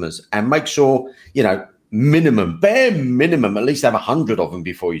customers and make sure, you know, bare minimum, at least have 100 of them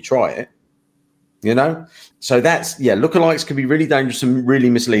before you try it, you know? So that's, lookalikes can be really dangerous and really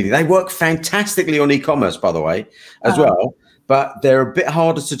misleading. They work fantastically on e-commerce, by the way, as well, but they're a bit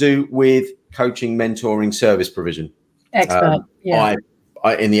harder to do with coaching, mentoring, service provision. Expert,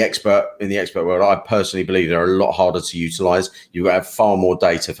 I in the expert world, I personally believe they're a lot harder to utilize. You've got to have far more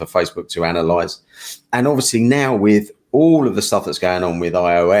data for Facebook to analyze. And obviously now with all of the stuff that's going on with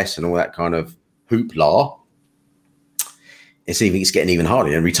iOS and all that kind of hoopla, it's getting even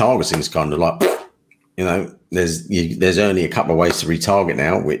harder. And retargeting is kind of like, you know, there's only a couple of ways to retarget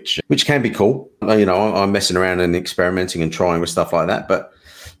now, which can be cool. You know, I'm messing around and experimenting and trying with stuff like that. But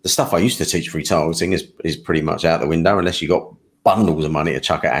the stuff I used to teach for retargeting is pretty much out the window unless you got bundles of money to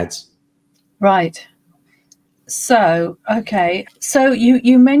chuck at ads. Right. So, okay. So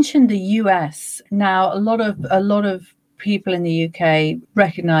you mentioned the US. Now, a lot of people in the UK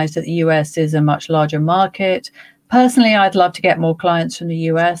recognize that the US is a much larger market, Personally, I'd love to get more clients from the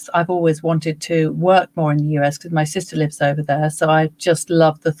US. I've always wanted to work more in the US because my sister lives over there. So I just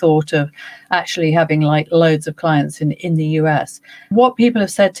love the thought of actually having like loads of clients in the US. What people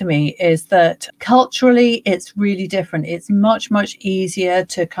have said to me is that culturally, it's really different. It's much, much easier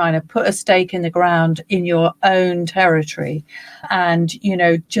to kind of put a stake in the ground in your own territory and,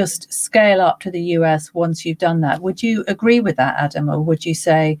 just scale up to the US once you've done that. Would you agree with that, Adam? Or would you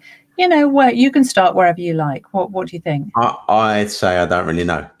say, where you can start wherever you like? What do you think? I'd say I don't really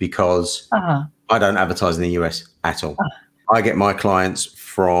know because I don't advertise in the US at all. I get my clients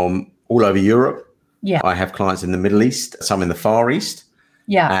from all over Europe. Yeah. I have clients in the Middle East, some in the Far East.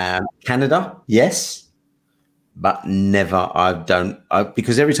 Yeah. Canada, yes, but never.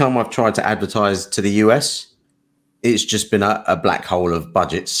 Because every time I've tried to advertise to the US, it's just been a black hole of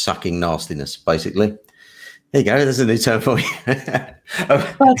budget sucking nastiness, basically. There you go. There's a new term for you.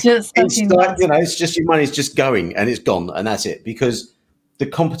 Budget sucking nastiness. It's just your money's just going and it's gone and that's it. Because the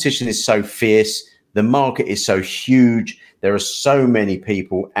competition is so fierce, the market is so huge. There are so many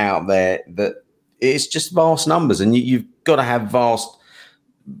people out there that it's just vast numbers, and you've got to have vast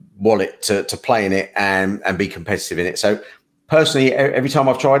wallet to play in it and be competitive in it. So personally, every time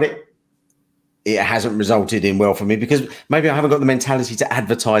I've tried it, it hasn't resulted in well for me because maybe I haven't got the mentality to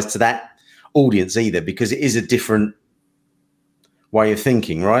advertise to that audience either, because it is a different way of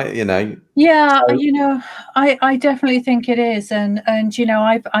thinking, right? Yeah, I definitely think it is. And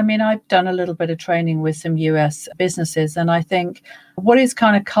I've done a little bit of training with some US businesses, and I think what is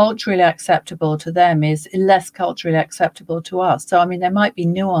kind of culturally acceptable to them is less culturally acceptable to us. So there might be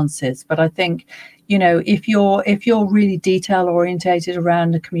nuances, but I think if you're really detail orientated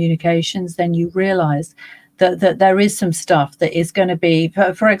around the communications, then you realize that there is some stuff that is going to be,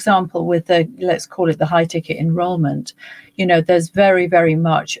 for example, with let's call it the high ticket enrollment, there's very, very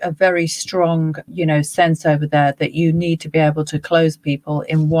much a very strong, sense over there that you need to be able to close people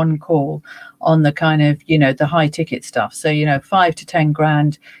in one call on the kind of, the high ticket stuff. So, 5 to 10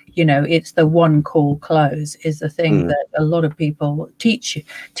 grand, it's the one call close is the thing that a lot of people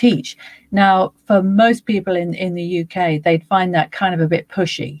teach. Now, for most people in the UK, they'd find that kind of a bit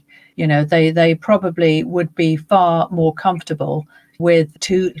pushy. They probably would be far more comfortable with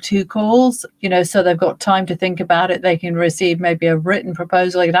two calls, so they've got time to think about it. They can receive maybe a written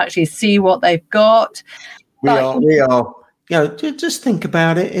proposal. They can actually see what they've got. We are. Just think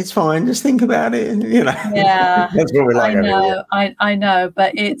about it. It's fine. Just think about it. Yeah, That's what we like. I know,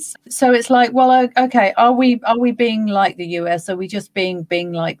 but it's like, well, okay, are we being like the US? Are we just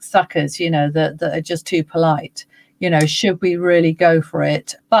being like suckers, that are just too polite? Should we really go for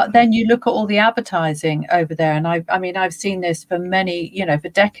it? But then you look at all the advertising over there, and I've seen this for many, for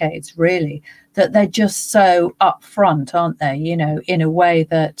decades, really, that they're just so upfront, aren't they? In a way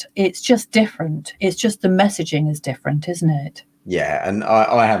that it's just different. It's just the messaging is different, isn't it? Yeah, and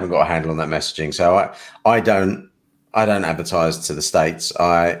I haven't got a handle on that messaging, so I don't advertise to the States.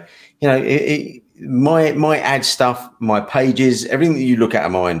 My ad stuff, my pages, everything that you look at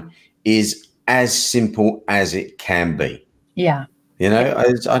of mine is as simple as it can be. Yeah.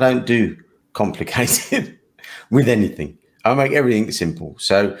 I don't do complicated with anything. I make everything simple.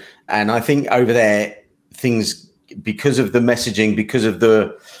 So, and I think over there, things, because of the messaging, because of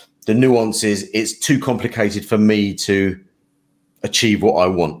the nuances, it's too complicated for me to achieve what I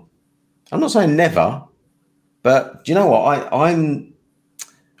want. I'm not saying never, but do you know what?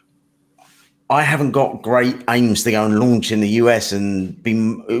 I haven't got great aims to go and launch in the US and be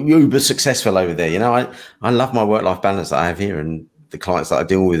uber successful over there. I love my work-life balance that I have here and the clients that I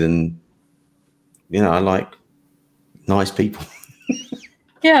deal with, and I like nice people.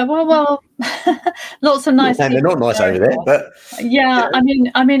 Yeah, well, lots of nice. And they're not nice over there, but yeah,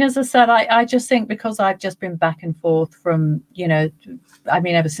 as I said, I just think because I've just been back and forth from,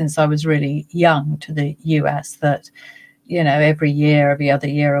 ever since I was really young to the US, that every year, every other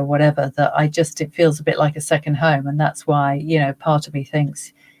year or whatever, that it feels a bit like a second home. And that's why, part of me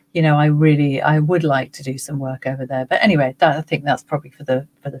thinks, I would like to do some work over there. But anyway, I think that's probably for the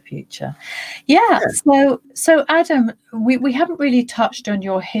future. Yeah. So Adam, we haven't really touched on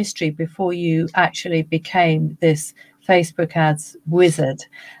your history before you actually became this Facebook ads wizard.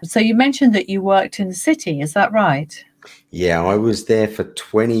 So you mentioned that you worked in the city. Is that right? Yeah, I was there for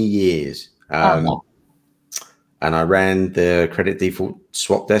 20 years. And I ran the credit default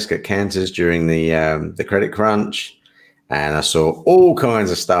swap desk at Kansas during the credit crunch, and I saw all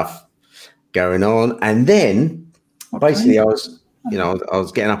kinds of stuff going on. And then, basically, I was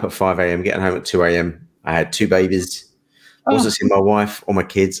getting up at 5 a.m., getting home at 2 a.m. I had 2 babies. I wasn't seeing my wife or my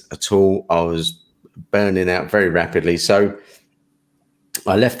kids at all. I was burning out very rapidly. So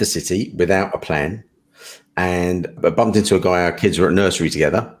I left the city without a plan. and I bumped into a guy. Our kids were at nursery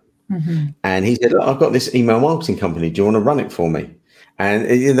together. Mm-hmm. And he said, look, I've got this email marketing company. Do you want to run it for me?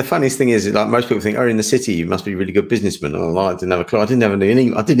 And the funniest thing is, like, most people think, oh, in the city, you must be a really good businessman. Oh, I didn't have a clue. I didn't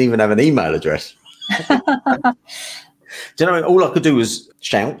even have an email address. Do you know, all I could do was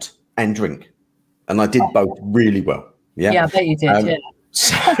shout and drink. And I did both really well. Yeah. Yeah, I bet you did. Yeah.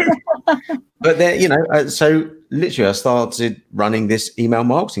 So, but there, you know, so literally I started running this email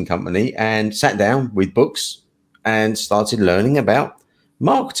marketing company and sat down with books and started learning about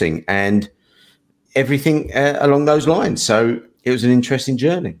marketing and everything along those lines. So it was an interesting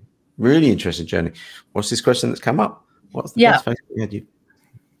journey, really interesting journey. What's this question that's come up? What's the best Facebook ad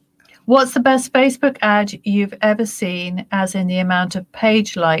What's the best Facebook ad you've ever seen, as in the amount of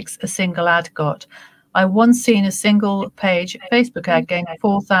page likes a single ad got? I once seen a single page Facebook ad gain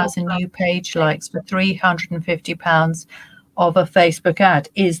 4,000 new page likes for £350 of a Facebook ad.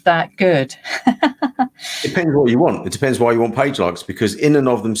 Is that good? Depends what you want. It depends why you want page likes, because in and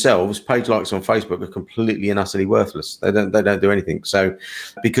of themselves, page likes on Facebook are completely and utterly worthless. They don't do anything. So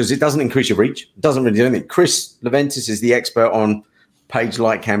because it doesn't increase your reach, it doesn't really do anything. Chris Leventis is the expert on page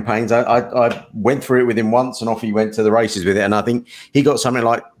like campaigns. I went through it with him once and off he went to the races with it. And I think he got something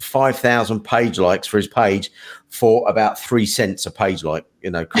like 5,000 page likes for his page for about 3 cents a page like.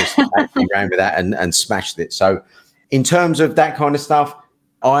 You know, Chris actually ran with that and smashed it. So in terms of that kind of stuff,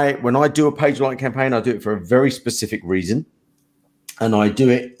 when I do a page like campaign, I do it for a very specific reason. And I do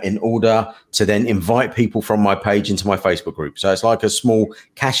it in order to then invite people from my page into my Facebook group. So it's like a small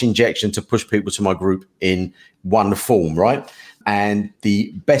cash injection to push people to my group in one form, right? And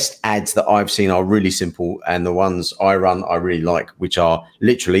the best ads that I've seen are really simple. And the ones I run, I really like, which are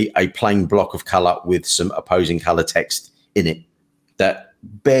literally a plain block of color with some opposing color text in it that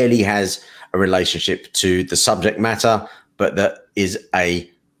barely has a relationship to the subject matter, but that is a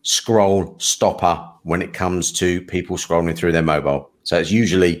scroll stopper when it comes to people scrolling through their mobile. So it's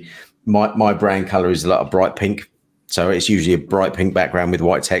usually my brand color is like a bright pink. So it's usually a bright pink background with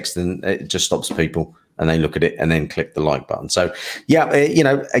white text, and it just stops people and they look at it and then click the like button. So yeah, you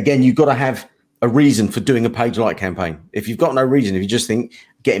know, again, you've got to have a reason for doing a page like campaign. If you've got no reason, if you just think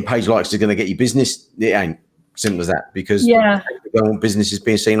getting page likes is going to get you business, it ain't. Simple as that. Because they don't want businesses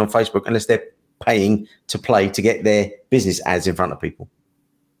being seen on Facebook unless they're paying to play to get their business ads in front of people.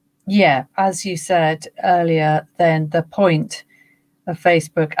 Yeah, as you said earlier, then the point of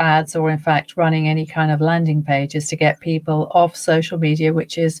Facebook ads, or in fact running any kind of landing page, is to get people off social media,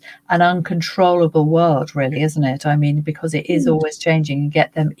 which is an uncontrollable world, really, isn't it? I mean, because it is always changing, and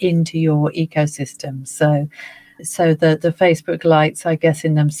get them into your ecosystem. So the Facebook lights, I guess,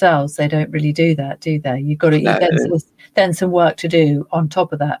 in themselves, they don't really do that, do they? You've got to then some work to do on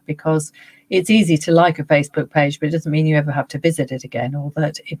top of that, because it's easy to like a Facebook page, but it doesn't mean you ever have to visit it again, or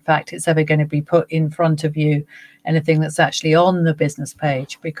that, in fact, it's ever going to be put in front of you, anything that's actually on the business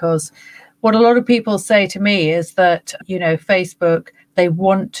page. Because what a lot of people say to me is that, you know, Facebook, they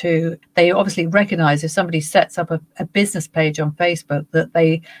obviously recognize if somebody sets up a business page on Facebook, that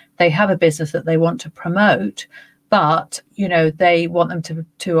they have a business that they want to promote, but, you know, they want them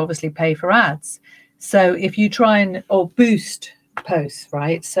to obviously pay for ads. So if you try or boost posts,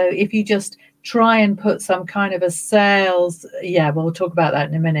 right? So if you just try and put some kind of a sales, we'll talk about that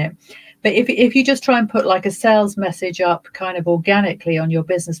in a minute. But if you just try and put like a sales message up kind of organically on your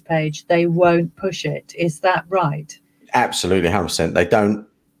business page, they won't push it. Is that right? Absolutely, 100%. They don't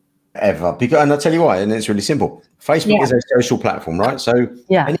ever. And I'll tell you why, and it's really simple. Facebook is a social platform, right? So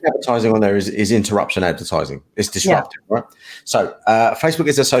any advertising on there is interruption advertising. It's disruptive, right? So Facebook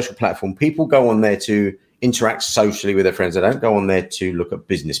is a social platform. People go on there to interact socially with their friends. They don't go on there to look at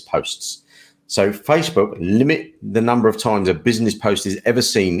business posts. So Facebook limit the number of times a business post is ever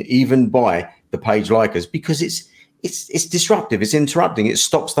seen, even by the page likers, because it's disruptive. It's interrupting. It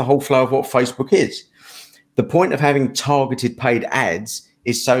stops the whole flow of what Facebook is. The point of having targeted paid ads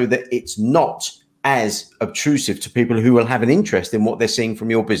is so that it's not as obtrusive to people who will have an interest in what they're seeing from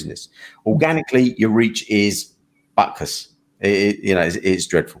your business. Organically, your reach is butkus. It's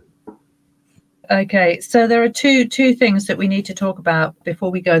dreadful. Okay, so there are two things that we need to talk about before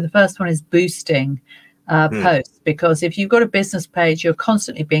we go. The first one is boosting posts, because if you've got a business page, you're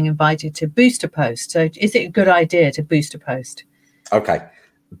constantly being invited to boost a post. So is it a good idea to boost a post? Okay,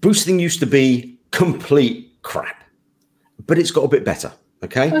 boosting used to be complete crap, but it's got a bit better.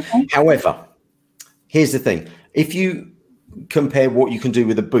 Okay. However, here's the thing. If you compare what you can do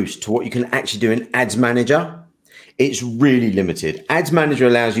with a boost to what you can actually do in Ads Manager, it's really limited. Ads Manager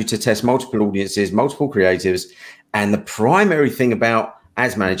allows you to test multiple audiences, multiple creatives. And the primary thing about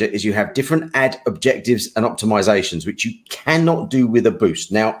Ads Manager is you have different ad objectives and optimizations, which you cannot do with a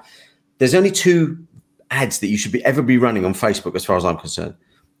boost. Now, there's only two ads that you should ever be running on Facebook, as far as I'm concerned.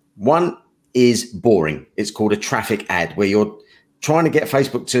 One is boring. It's called a traffic ad, where you're trying to get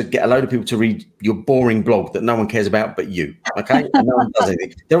Facebook to get a load of people to read your boring blog that no one cares about but you. Okay. And no one does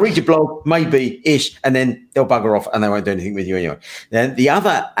anything. They'll read your blog, maybe ish, and then they'll bugger off and they won't do anything with you anyway. Then the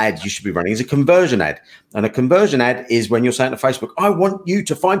other ad you should be running is a conversion ad. And a conversion ad is when you're saying to Facebook, I want you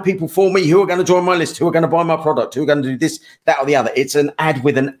to find people for me who are going to join my list, who are going to buy my product, who are going to do this, that, or the other. It's an ad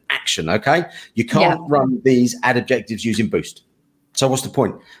with an action. Okay. You can't run these ad objectives using Boost. So what's the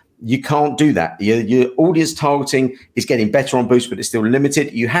point? You can't do that. Your audience targeting is getting better on Boost, but it's still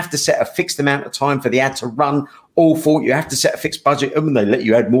limited. You have to set a fixed amount of time for the ad to run all for. You have to set a fixed budget, and they let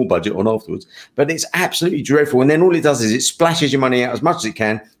you add more budget on afterwards. But it's absolutely dreadful. And then all it does is it splashes your money out as much as it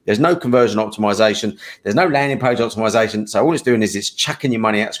can. There's no conversion optimization. There's no landing page optimization. So all it's doing is it's chucking your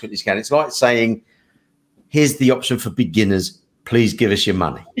money out as quickly as you can. It's like saying, here's the option for beginners. Please give us your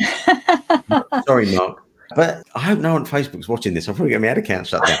money. Sorry, Mark. But I hope no one on Facebook's watching this. I'll probably get my ad account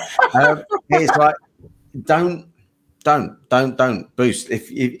shut down. It's like, don't Boost.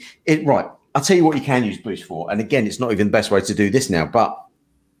 Right. I'll tell you what you can use Boost for. And again, it's not even the best way to do this now. But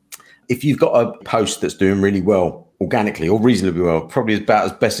if you've got a post that's doing really well organically, or reasonably well, probably about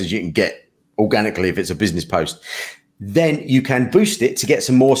as best as you can get organically if it's a business post, then you can boost it to get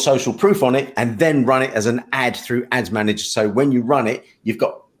some more social proof on it, and then run it as an ad through Ads Manager. So when you run it, you've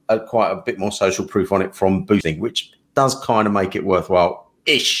got quite a bit more social proof on it from boosting, which does kind of make it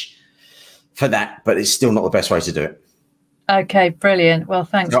worthwhile-ish for that, but it's still not the best way to do it. Okay, brilliant. Well,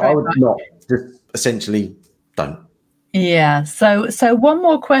 thanks No, very I would much. not. Just essentially don't. Yeah. So one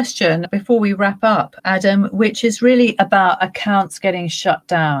more question before we wrap up, Adam, which is really about accounts getting shut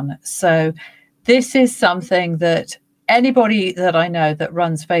down. So this is something that anybody that I know that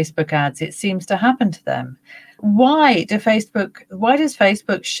runs Facebook ads, it seems to happen to them. Why does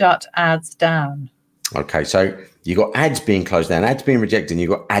Facebook shut ads down? Okay, so you got ads being closed down, ads being rejected, and you've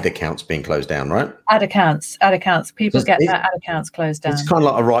got ad accounts being closed down, right? Ad accounts. People get their ad accounts closed down. It's kind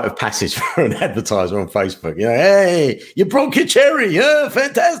of like a rite of passage for an advertiser on Facebook. You know, hey, you broke your cherry. Yeah,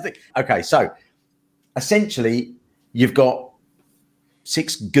 fantastic. Okay, so essentially, you've got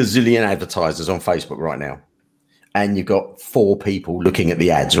 6 gazillion advertisers on Facebook right now, and you've got 4 people looking at the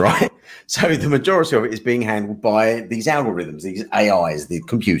ads, right? So the majority of it is being handled by these algorithms, these AIs, the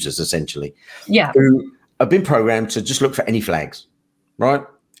computers, essentially, who have been programmed to just look for any flags, right?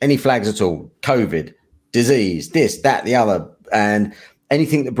 Any flags at all, COVID, disease, this, that, the other, and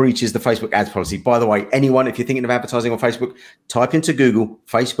anything that breaches the Facebook ads policy. By the way, anyone, if you're thinking of advertising on Facebook, type into Google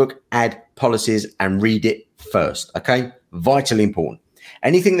Facebook ad policies and read it first, okay? Vitally important.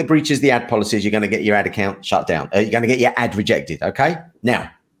 Anything that breaches the ad policies, you're going to get your ad account shut down. You're going to get your ad rejected, okay? Now,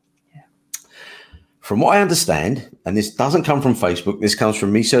 from what I understand, and this doesn't come from Facebook, this comes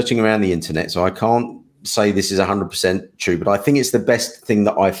from me searching around the internet, so I can't say this is 100% true, but I think it's the best thing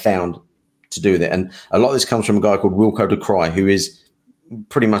that I've found to do with it. And a lot of this comes from a guy called Wilco de Cry, who is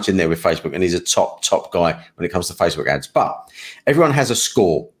pretty much in there with Facebook, and he's a top guy when it comes to Facebook ads. But everyone has a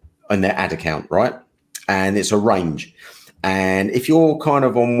score on their ad account, right? And it's a range. And if you're kind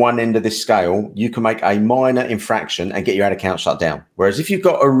of on one end of this scale, you can make a minor infraction and get your ad account shut down. Whereas if you've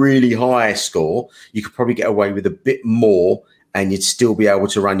got a really high score, you could probably get away with a bit more and you'd still be able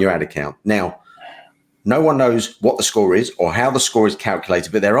to run your ad account. Now, no one knows what the score is or how the score is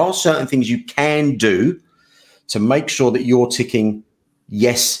calculated, but there are certain things you can do to make sure that you're ticking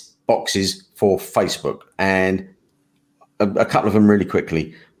yes boxes for Facebook. And a couple of them really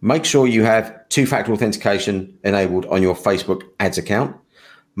quickly. Make sure you have 2-factor authentication enabled on your Facebook ads account.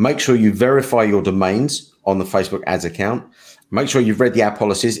 Make sure you verify your domains on the Facebook ads account. Make sure you've read the ad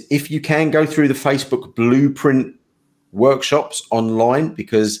policies. If you can, go through the Facebook blueprint workshops online,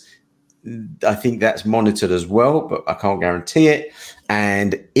 because I think that's monitored as well, but I can't guarantee it.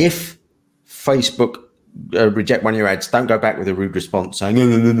 And if Facebook reject one of your ads, don't go back with a rude response saying,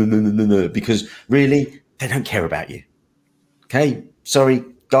 no, because really, they don't care about you. Okay, sorry.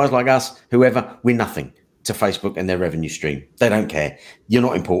 Guys like us, whoever, we're nothing to Facebook and their revenue stream. They don't care. You're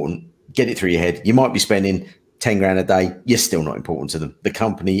not important. Get it through your head. You might be spending 10 grand a day. You're still not important to them. The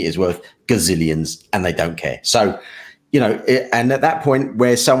company is worth gazillions and they don't care. So, you know, and at that point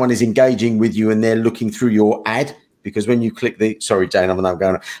where someone is engaging with you and they're looking through your ad, because when you click sorry, Jane, I'm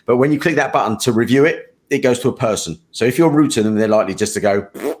going on, but when you click that button to review it, it goes to a person. So if you're rude to them, they're likely just to go,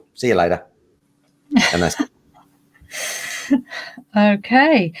 see you later. And that's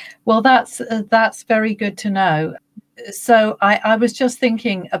Okay, well, that's very good to know. So I was just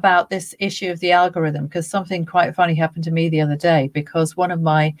thinking about this issue of the algorithm, because something quite funny happened to me the other day, because one of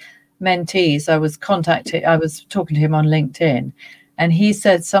my mentees, I was talking to him on LinkedIn, and he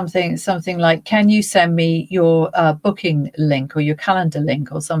said something like, can you send me your booking link or your calendar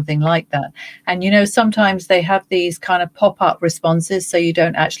link or something like that? And sometimes they have these kind of pop-up responses, so you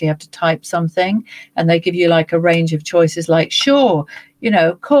don't actually have to type something, and they give you like a range of choices like, sure,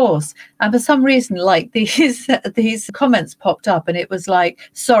 of course. And for some reason, like these comments popped up, and it was like,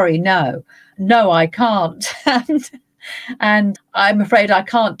 sorry, no, I can't. And I'm afraid I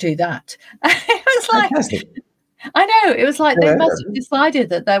can't do that. It was like, Fantastic. I know, it was like they Yeah. must have decided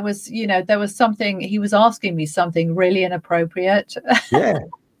that there was something, he was asking me something really inappropriate. Yeah.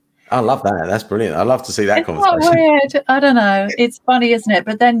 I love that. That's brilliant. I love to see that It's not conversation. weird. I don't know. It's funny, isn't it?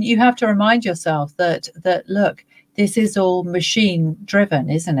 But then you have to remind yourself that look, this is all machine driven,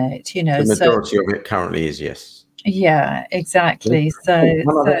 isn't it? The majority of it currently is, yes. Yeah, exactly. So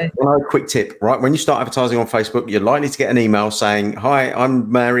one quick tip, right? When you start advertising on Facebook, you're likely to get an email saying, hi,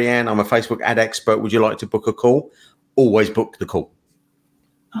 I'm Marianne. I'm a Facebook ad expert. Would you like to book a call? Always book the call.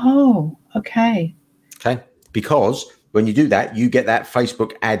 Oh, okay. Okay. Because when you do that, you get that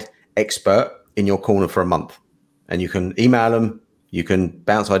Facebook ad expert in your corner for a month, and you can email them. You can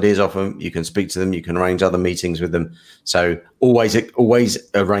bounce ideas off them. You can speak to them. You can arrange other meetings with them. So always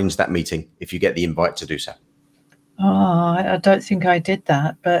arrange that meeting if you get the invite to do so. Oh, I don't think I did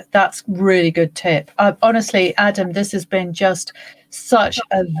that, but that's really good tip. Honestly, Adam, this has been just such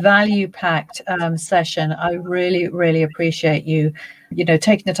a value-packed session. I really, really appreciate you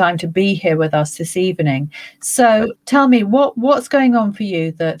taking the time to be here with us this evening. So tell me, what's going on for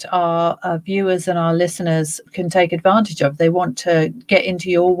you that our viewers and our listeners can take advantage of? They want to get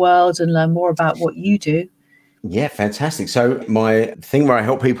into your world and learn more about what you do. Yeah, fantastic. So my thing where I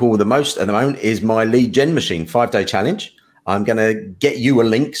help people the most at the moment is my lead gen machine 5-day challenge. I'm going to get you a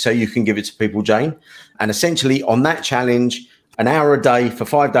link so you can give it to people, Jane. And essentially on that challenge, an hour a day for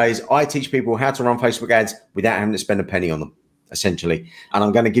 5 days, I teach people how to run Facebook ads without having to spend a penny on them, essentially. And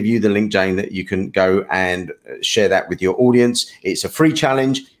I'm going to give you the link, Jane, that you can go and share that with your audience. It's a free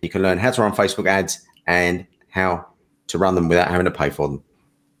challenge. You can learn how to run Facebook ads and how to run them without having to pay for them.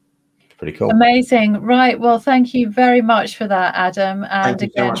 Pretty cool. Amazing. Right. Well, thank you very much for that, Adam. And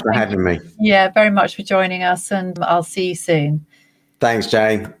thank you so much for having me. Yeah, very much for joining us, and I'll see you soon. Thanks,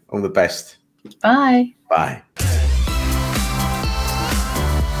 Jane. All the best. Bye. Bye.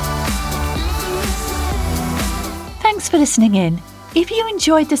 Thanks for listening in. If you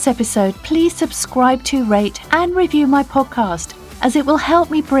enjoyed this episode, please subscribe to, rate, and review my podcast, as it will help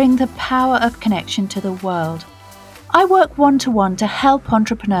me bring the power of connection to the world. I work one-to-one to help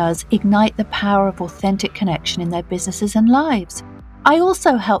entrepreneurs ignite the power of authentic connection in their businesses and lives. I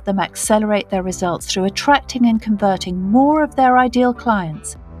also help them accelerate their results through attracting and converting more of their ideal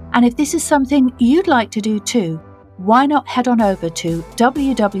clients. And if this is something you'd like to do too, why not head on over to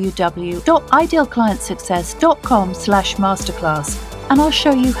www.idealclientsuccess.com/masterclass, and I'll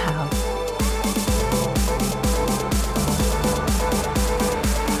show you how.